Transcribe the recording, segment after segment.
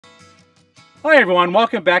Hi everyone,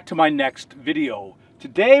 welcome back to my next video.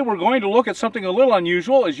 Today we're going to look at something a little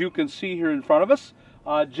unusual, as you can see here in front of us.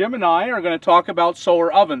 Jim and I are going to talk about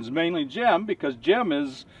solar ovens, mainly Jim, because Jim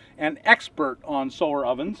is an expert on solar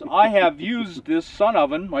ovens. I have used this sun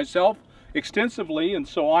oven myself extensively, and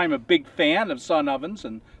so I'm a big fan of sun ovens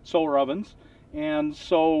and solar ovens. And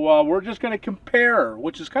so we're just going to compare,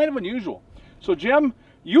 which is kind of unusual. So Jim,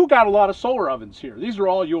 you got a lot of solar ovens here. These are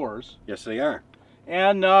all yours. Yes, they are.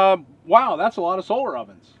 And wow, that's a lot of solar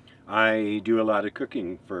ovens. I do a lot of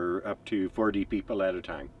cooking for up to 40 people at a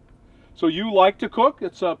time. So you like to cook?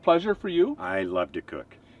 It's a pleasure for you? I love to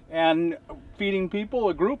cook. And feeding people,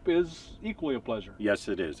 a group, is equally a pleasure. Yes,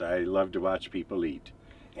 it is. I love to watch people eat.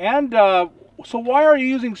 And so why are you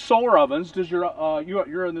using solar ovens? Does your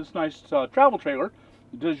you're in this nice travel trailer.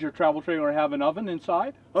 Does your travel trailer have an oven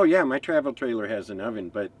inside? Oh yeah, my travel trailer has an oven,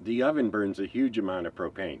 but the oven burns a huge amount of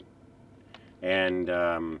propane. And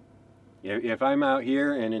if I'm out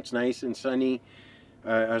here and it's nice and sunny,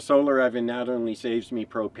 a solar oven not only saves me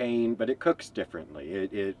propane, but it cooks differently.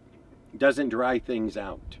 It doesn't dry things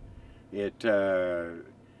out. It's a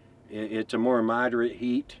more moderate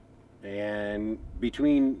heat, and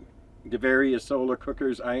between the various solar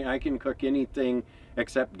cookers, I can cook anything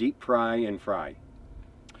except deep fry and fry.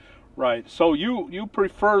 Right. So you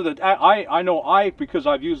prefer that? I know because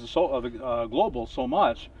I've used the Global so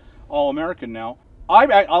much, All American now.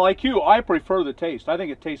 I like you. I prefer the taste. I think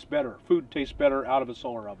it tastes better. Food tastes better out of a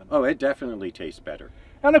solar oven. Oh, it definitely tastes better.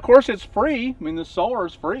 And of course, it's free. I mean, the solar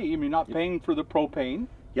is free. I mean, you're not paying for the propane.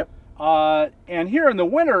 Yep. And here in the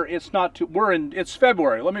winter, it's not too. It's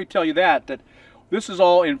February. Let me tell you that this is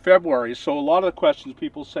all in February. So a lot of the questions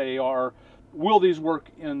people say are, will these work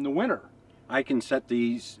in the winter? I can set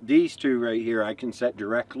these two right here. I can set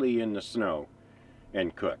directly in the snow,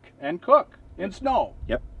 and cook. And cook in snow.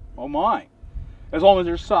 Yep. Oh my. As long as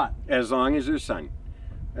there's sun. As long as there's sun.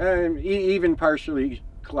 Even partially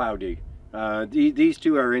cloudy. These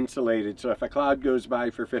two are insulated, so if a cloud goes by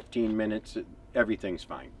for 15 minutes, everything's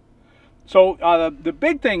fine. So the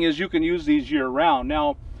big thing is you can use these year-round.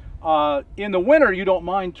 Now, in the winter, you don't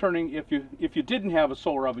mind turning, if you didn't have a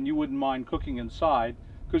solar oven, you wouldn't mind cooking inside,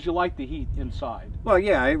 because you like the heat inside. Well,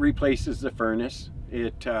 yeah, it replaces the furnace.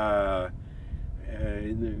 It you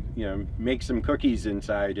know, makes some cookies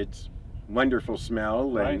inside. It's wonderful smell,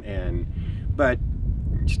 right. But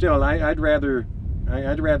still, I'd rather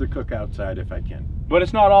cook outside if I can. But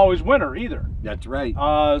it's not always winter either. That's right.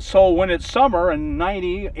 So when it's summer and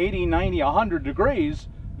 80, 90, 100 degrees,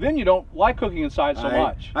 then you don't like cooking inside so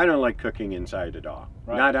much. I don't like cooking inside at all.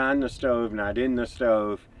 Right. Not on the stove, not in the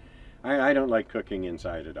stove. I don't like cooking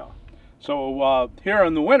inside at all. So here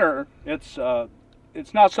in the winter, it's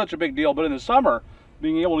not such a big deal, but in the summer,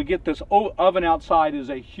 being able to get this oven outside is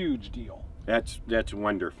a huge deal. That's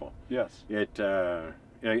wonderful. Yes. It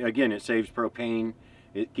again, it saves propane.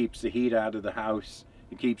 It keeps the heat out of the house.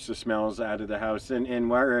 It keeps the smells out of the house. And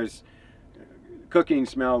whereas cooking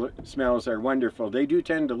smells are wonderful, they do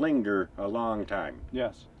tend to linger a long time.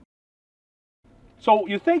 Yes. So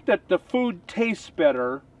you think that the food tastes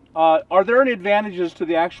better? Are there any advantages to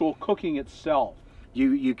the actual cooking itself?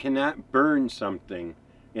 You cannot burn something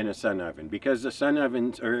in a sun oven, because the sun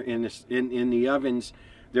ovens are in the ovens,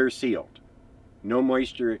 they're sealed. No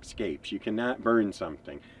moisture escapes. You cannot burn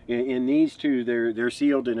something. In these two, they're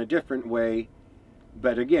sealed in a different way,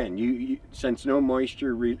 but again, since no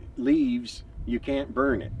moisture leaves, you can't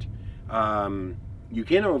burn it. You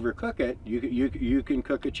can overcook it. You can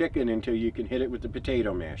cook a chicken until you can hit it with the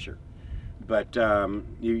potato masher, but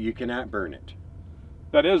you cannot burn it.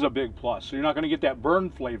 That is a big plus. So you're not going to get that burn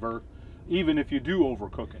flavor even if you do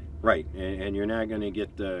overcook it. Right, and you're not going to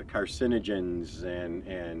get the carcinogens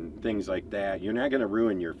and things like that. You're not going to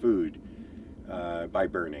ruin your food by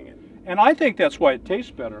burning it. And I think that's why it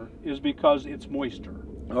tastes better, is because it's moisture.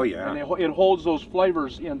 Oh yeah. And it holds those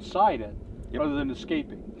flavors inside it, yep, rather than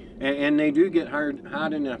escaping. And they do get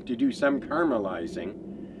hot enough to do some caramelizing,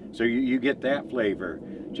 so you get that flavor,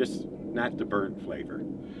 just not the burnt flavor.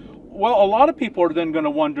 Well, a lot of people are then going to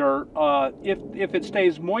wonder, if it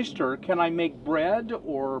stays moisture, can I make bread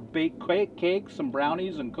or bake cakes and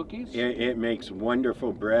brownies and cookies? It makes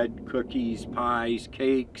wonderful bread, cookies, pies,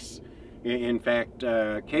 cakes. In fact,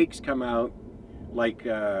 cakes come out like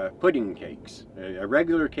pudding cakes. A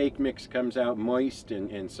regular cake mix comes out moist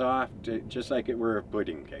and soft, just like it were a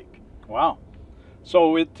pudding cake. Wow.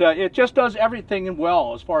 So it just does everything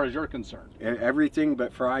well as far as you're concerned. Everything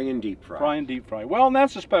but fry and deep fry. Fry and deep fry. Well, and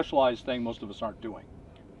that's a specialized thing most of us aren't doing.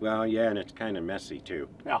 Well, yeah, and it's kind of messy too.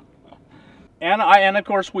 Yeah. And of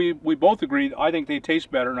course we both agree. I think they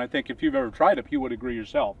taste better, and I think if you've ever tried it, you would agree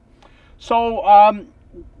yourself. So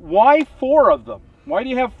why 4 of them? Why do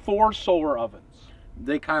you have 4 solar ovens?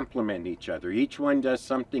 They complement each other. Each one does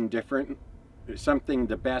something different, something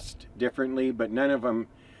the best differently, but none of them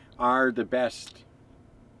are the best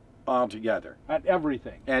altogether. At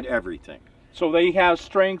everything. At everything. So they have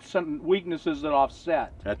strengths and weaknesses that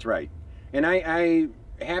offset. That's right. And I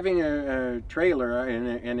having a trailer and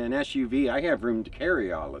an SUV, I have room to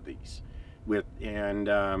carry all of these. You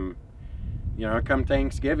know, come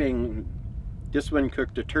Thanksgiving, this one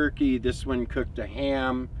cooked a turkey, this one cooked a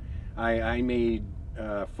ham. I made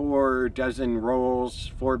 4 dozen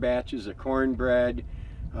rolls, 4 batches of cornbread,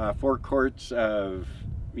 4 quarts of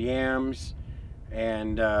yams,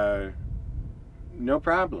 and no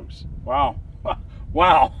problems. Wow.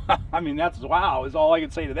 Wow. I mean, that's wow is all I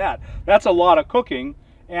can say to that. That's a lot of cooking,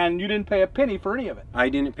 and you didn't pay a penny for any of it. I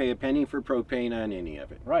didn't pay a penny for propane on any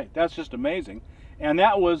of it. Right. That's just amazing. And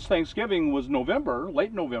that was Thanksgiving was November,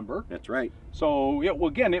 late November. That's right. So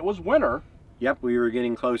again, it was winter. Yep, we were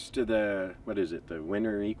getting close to the, what is it, the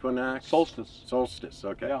winter equinox? Solstice. Solstice,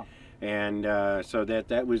 okay. Yeah. And so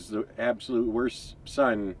that was the absolute worst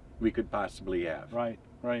sun we could possibly have. Right,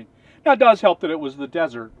 right. Now it does help that it was the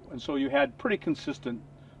desert, and so you had pretty consistent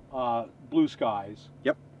blue skies.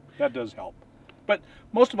 Yep. That does help. But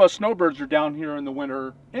most of us snowbirds are down here in the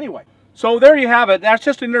winter anyway. So there you have it. That's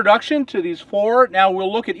just an introduction to these 4. Now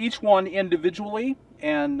we'll look at each one individually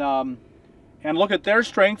and look at their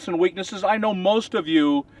strengths and weaknesses. I know most of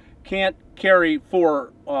you can't carry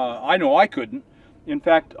 4. I know I couldn't. In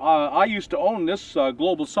fact, I used to own this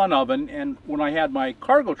Global Sun oven, and when I had my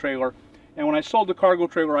cargo trailer, and when I sold the cargo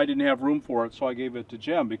trailer, I didn't have room for it, so I gave it to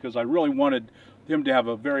Jim because I really wanted him to have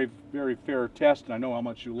a very, very fair test, and I know how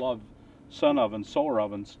much you love sun ovens, solar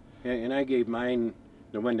ovens. And I gave mine,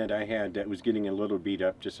 the one that I had that was getting a little beat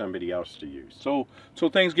up, to somebody else to use. So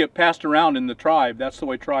things get passed around in the tribe. That's the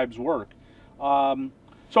way tribes work. So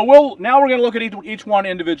now we're going to look at each one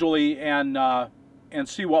individually and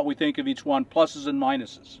see what we think of each one, pluses and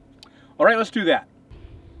minuses. All right, let's do that.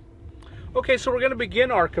 Okay, so we're going to begin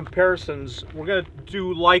our comparisons. We're going to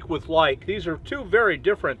do like with like. These are 2 very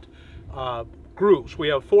different groups. We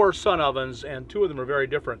have 4 sun ovens, and 2 of them are very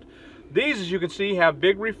different. These, as you can see, have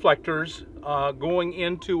big reflectors going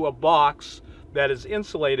into a box that is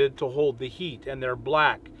insulated to hold the heat, and they're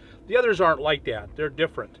black. The others aren't like that. They're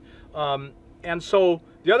different. And so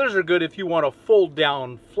the others are good if you want a fold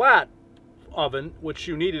down flat oven, which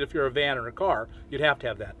you need it if you're a van or a car. You'd have to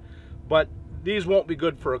have that. But these won't be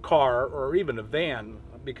good for a car or even a van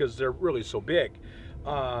because they're really so big.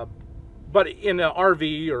 But in an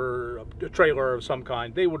RV or a trailer of some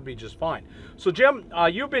kind, they would be just fine. So Jim,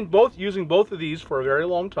 you've been using both of these for a very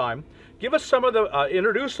long time. Give us some of the,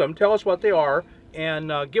 introduce them, tell us what they are,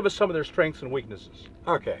 and give us some of their strengths and weaknesses.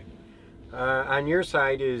 Okay. On your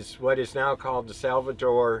side is what is now called the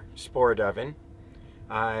Salvador Sport Oven.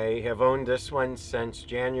 I have owned this one since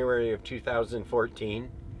January of 2014.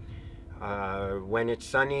 When it's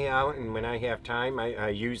sunny out and when I have time, I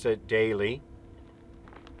use it daily.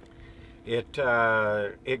 It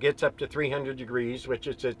gets up to 300 degrees, which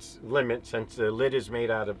is its limit since the lid is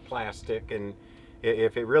made out of plastic, and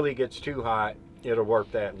if it really gets too hot, it'll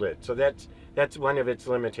warp that lid. So that's one of its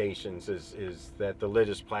limitations is that the lid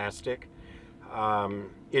is plastic.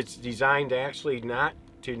 It's designed actually not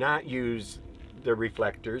use the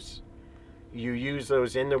reflectors. You use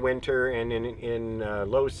those in the winter and in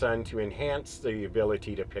low sun to enhance the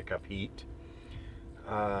ability to pick up heat.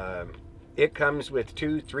 It comes with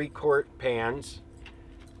 2 3-quart pans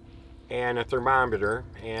and a thermometer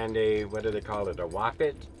and a, what do they call it, a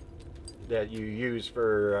Woppet that you use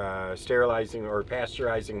for sterilizing or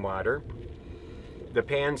pasteurizing water. The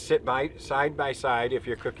pans sit side by side if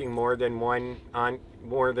you're cooking more than one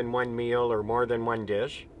meal or more than one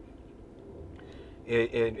dish.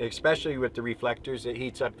 Especially with the reflectors, it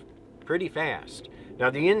heats up pretty fast. Now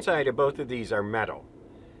the inside of both of these are metal,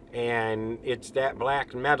 and it's that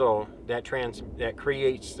black metal that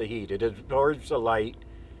creates the heat. It absorbs the light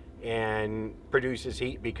and produces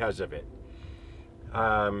heat because of it.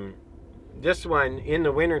 This one, in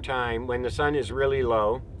the wintertime, when the sun is really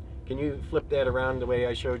low, can you flip that around the way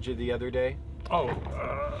I showed you the other day? Oh.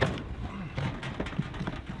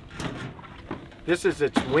 This is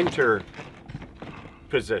its winter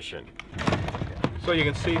position. So you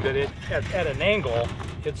can see that it at an angle,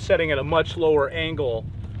 it's setting at a much lower angle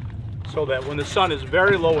so that when the sun is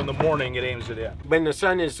very low in the morning, it aims it in. When the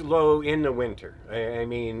sun is low in the winter, I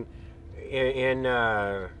mean in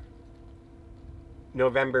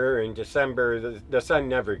November and December, the sun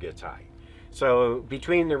never gets high. So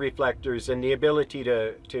between the reflectors and the ability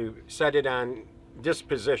to set it on this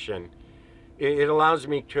position, It allows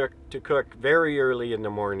me to cook very early in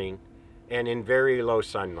the morning and in very low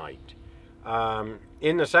sunlight.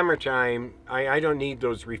 In the summertime, I don't need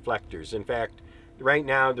those reflectors. In fact, right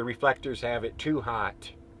now the reflectors have it too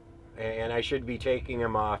hot, and I should be taking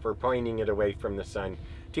them off or pointing it away from the sun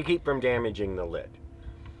to keep from damaging the lid.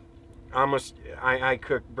 I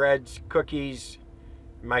cook breads, cookies.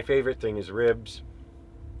 My favorite thing is ribs,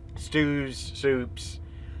 stews, soups.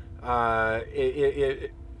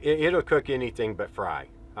 It'll cook anything but fry.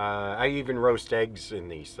 I even roast eggs in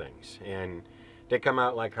these things, and they come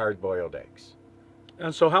out like hard-boiled eggs.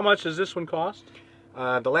 And so how much does this one cost?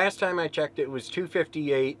 The last time I checked, it was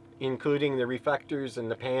 $258, including the reflectors and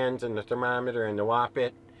the pans and the thermometer and the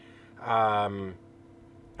Whoppit.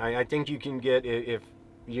 I think you can get, if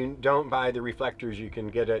you don't buy the reflectors, you can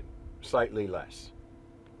get it slightly less.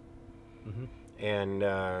 Mm-hmm. And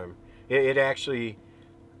it actually,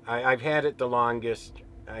 I've had it the longest.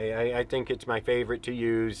 I think it's my favorite to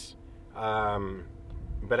use,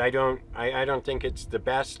 but I don't think it's the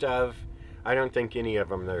best of. I don't think any of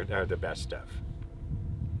them are the best of.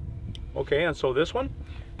 Okay, and so this one?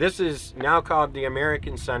 This is now called the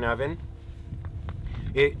American Sun Oven.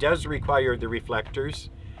 It does require the reflectors.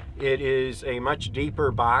 It is a much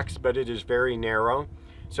deeper box, but it is very narrow.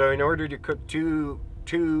 So in order to cook two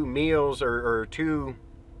meals or two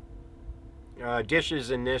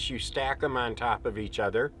dishes in this, you stack them on top of each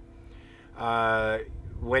other.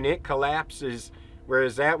 When it collapses,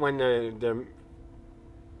 whereas that one, the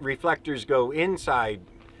reflectors go inside,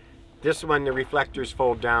 this one the reflectors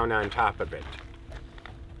fold down on top of it.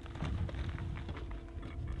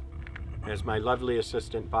 As my lovely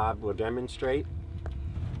assistant Bob will demonstrate.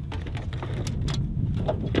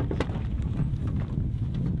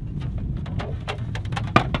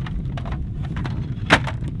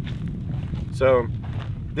 So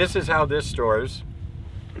this is how this stores.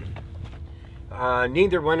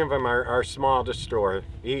 Neither one of them are small to store.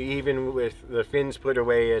 Even with the fins put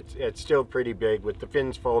away, it's still pretty big. With the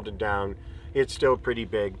fins folded down, it's still pretty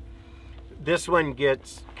big. This one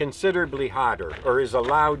gets considerably hotter, or is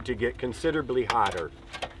allowed to get considerably hotter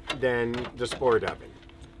than the Sport Oven.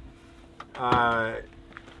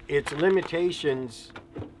 Its limitations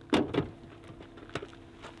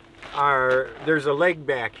are, there's a leg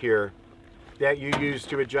back here that you use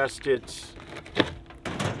to adjust its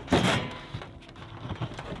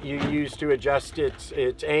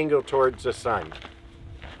its angle towards the sun.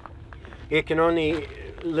 It can only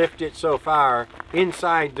lift it so far.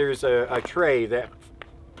 Inside there's a tray that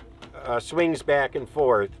swings back and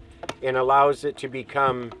forth and allows it to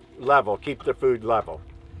become level, keep the food level.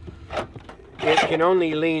 It can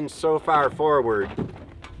only lean so far forward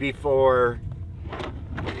before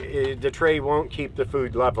the tray won't keep the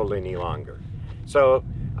food level any longer. So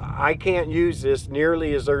I can't use this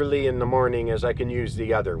nearly as early in the morning as I can use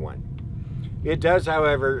the other one. It does,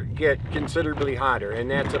 however, get considerably hotter,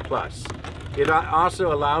 and that's a plus. It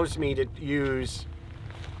also allows me to use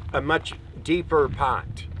a much deeper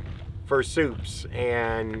pot for soups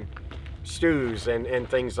and stews and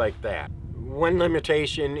things like that. One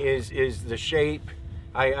limitation is the shape.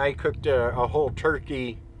 I cooked a whole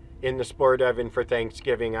turkey in the Sport Oven for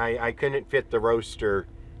Thanksgiving. I couldn't fit the roaster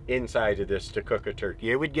inside of this to cook a turkey.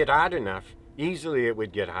 It would get hot enough. Easily it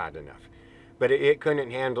would get hot enough. But it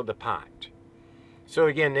couldn't handle the pot. So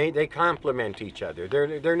again, they complement each other.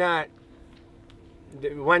 They're not,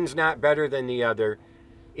 one's not better than the other.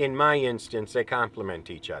 In my instance, they complement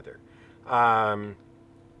each other.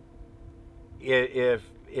 If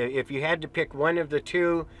you had to pick one of the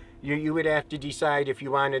two, you would have to decide if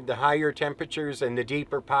you wanted the higher temperatures and the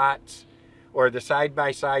deeper pots, or the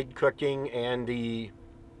side-by-side cooking and the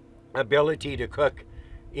ability to cook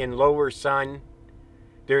in lower sun.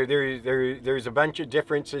 There's a bunch of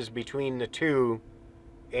differences between the two,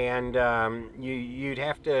 and you'd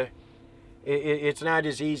have to, it's not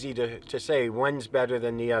as easy to say one's better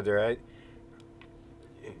than the other.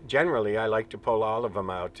 Generally, I like to pull all of them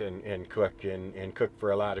out and cook and cook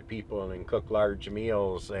for a lot of people and cook large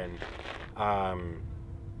meals. And I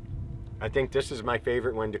think this is my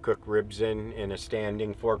favorite one to cook ribs in a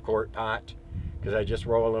standing 4-quart pot, because I just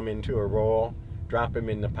roll them into a roll, drop them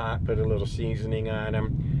in the pot, put a little seasoning on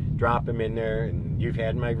them, drop them in there, and you've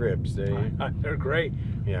had my ribs. They're great.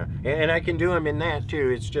 Yeah, and I can do them in that too.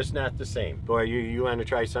 It's just not the same. Boy, you want to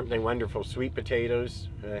try something wonderful: sweet potatoes,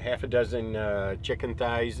 half a dozen chicken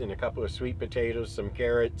thighs, and a couple of sweet potatoes, some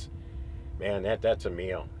carrots. Man, that's a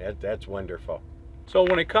meal. That's wonderful. So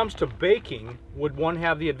when it comes to baking, would one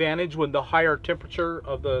have the advantage with the higher temperature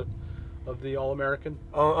of the All-American?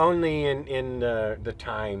 Only in the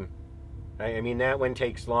time. I mean, that one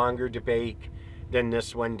takes longer to bake than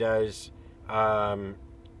this one does.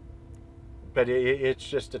 But it's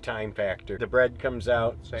just a time factor. The bread comes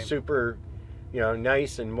out super,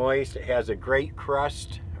 nice and moist. It has a great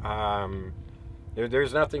crust.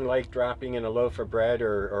 There's nothing like dropping in a loaf of bread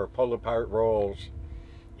or pull apart rolls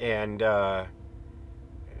and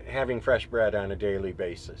having fresh bread on a daily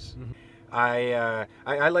basis. Mm-hmm.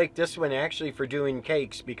 I like this one actually for doing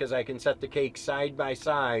cakes, because I can set the cakes side by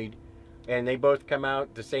side and they both come out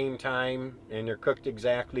at the same time and they're cooked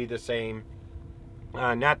exactly the same.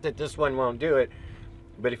 Not that this one won't do it,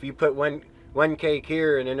 but if you put one cake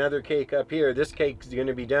here and another cake up here, this cake's going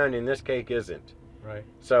to be done and this cake isn't. Right.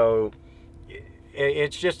 So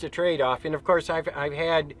it's just a trade-off. And of course I've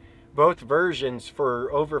had both versions for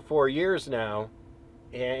over 4 years now,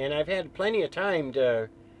 and I've had plenty of time to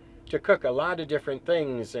cook a lot of different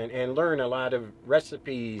things and learn a lot of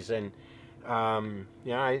recipes. And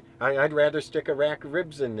I'd rather stick a rack of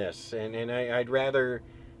ribs in this, and I'd rather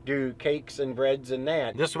do cakes and breads and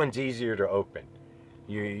that. This one's easier to open.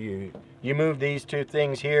 You move these two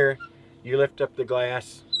things here, you lift up the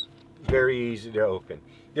glass, very easy to open.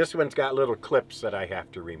 This one's got little clips that I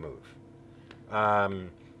have to remove.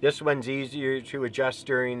 This one's easier to adjust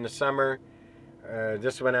during the summer.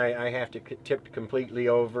 This one I have to tip completely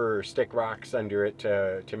over or stick rocks under it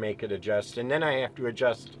to make it adjust. And then I have to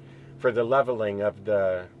adjust for the leveling of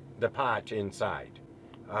the pot inside.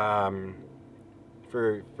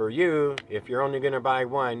 For you, if you're only going to buy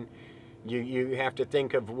one, you have to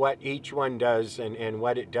think of what each one does and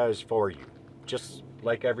what it does for you, just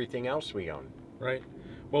like everything else we own. Right.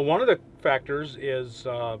 Well, one of the factors is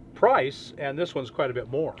price, and this one's quite a bit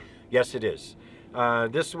more. Yes, it is.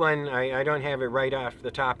 This one, I don't have it right off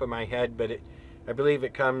the top of my head, but I believe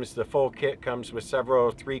it comes, the full kit comes with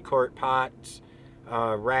several 3-quart pots,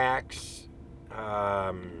 racks,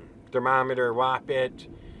 thermometer, Whoppit,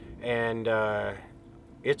 and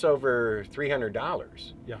it's over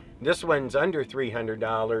 $300. Yeah. This one's under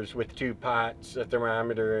 $300 with 2 pots, a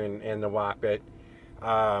thermometer, and the Whoppit.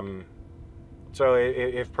 So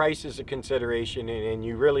if price is a consideration and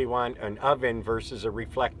you really want an oven versus a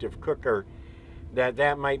reflective cooker,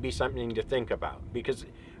 that might be something to think about. Because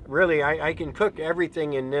really, I can cook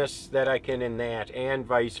everything in this that I can in that, and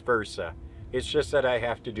vice versa. It's just that I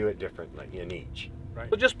have to do it differently in each. Right.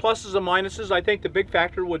 So just pluses and minuses. I think the big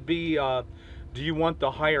factor would be, do you want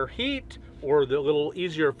the higher heat or the little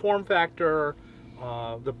easier form factor?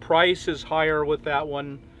 The price is higher with that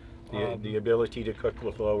one. The ability to cook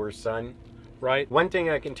with lower sun. Right. One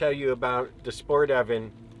thing I can tell you about the sport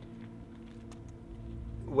oven,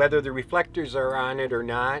 whether the reflectors are on it or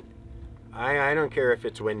not, I don't care if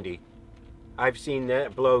it's windy. I've seen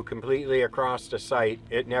that blow completely across the site.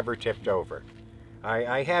 It never tipped over.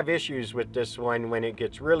 I have issues with this one when it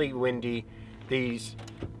gets really windy. These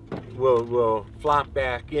will flop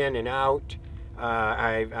back in and out.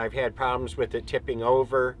 I've had problems with it tipping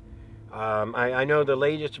over. I know the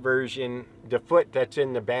latest version, the foot that's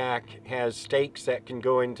in the back has stakes that can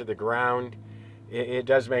go into the ground. It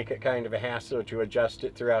does make it kind of a hassle to adjust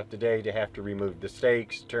it throughout the day, to have to remove the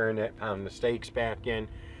stakes, turn it, pound the stakes back in.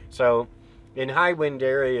 So in high wind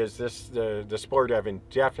areas, the sport oven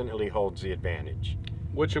definitely holds the advantage.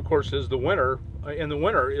 Which of course is the winter. In the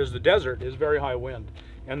winter is the desert, is very high wind.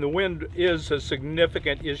 And the wind is a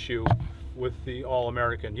significant issue with the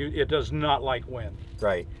All-American. It does not like wind.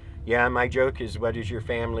 Right. Yeah, my joke is, what is your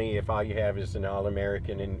family if all you have is an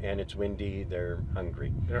All-American and it's windy? They're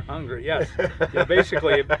hungry. They're hungry, yes. Yeah,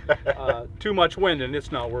 basically, too much wind and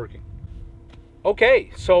it's not working.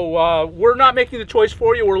 Okay, so we're not making the choice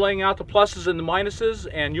for you. We're laying out the pluses and the minuses,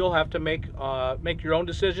 and you'll have to make your own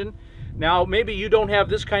decision. Now, maybe you don't have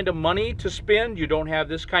this kind of money to spend. You don't have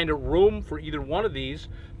this kind of room for either one of these.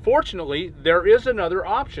 Fortunately, there is another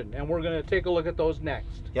option, and we're going to take a look at those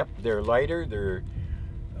next. Yep, they're lighter. They're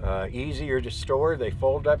easier to store, they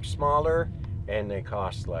fold up smaller, and they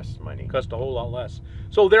cost less money. Cost a whole lot less.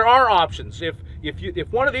 So there are options. If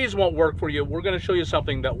one of these won't work for you, we're going to show you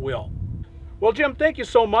something that will. Well, Jim, thank you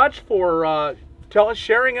so much for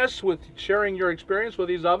sharing your experience with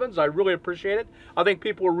these ovens. I really appreciate it. I think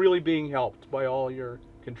people are really being helped by all your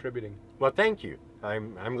contributing. Well, thank you.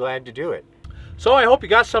 I'm glad to do it. So I hope you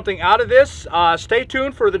got something out of this. Stay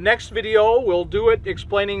tuned for the next video. We'll do it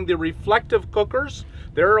explaining the reflective cookers.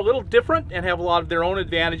 They're a little different and have a lot of their own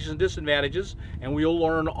advantages and disadvantages, and we'll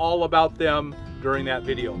learn all about them during that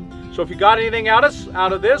video. So if you got anything out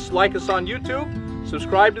of this, like us on YouTube,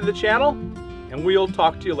 subscribe to the channel, and we'll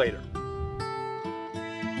talk to you later.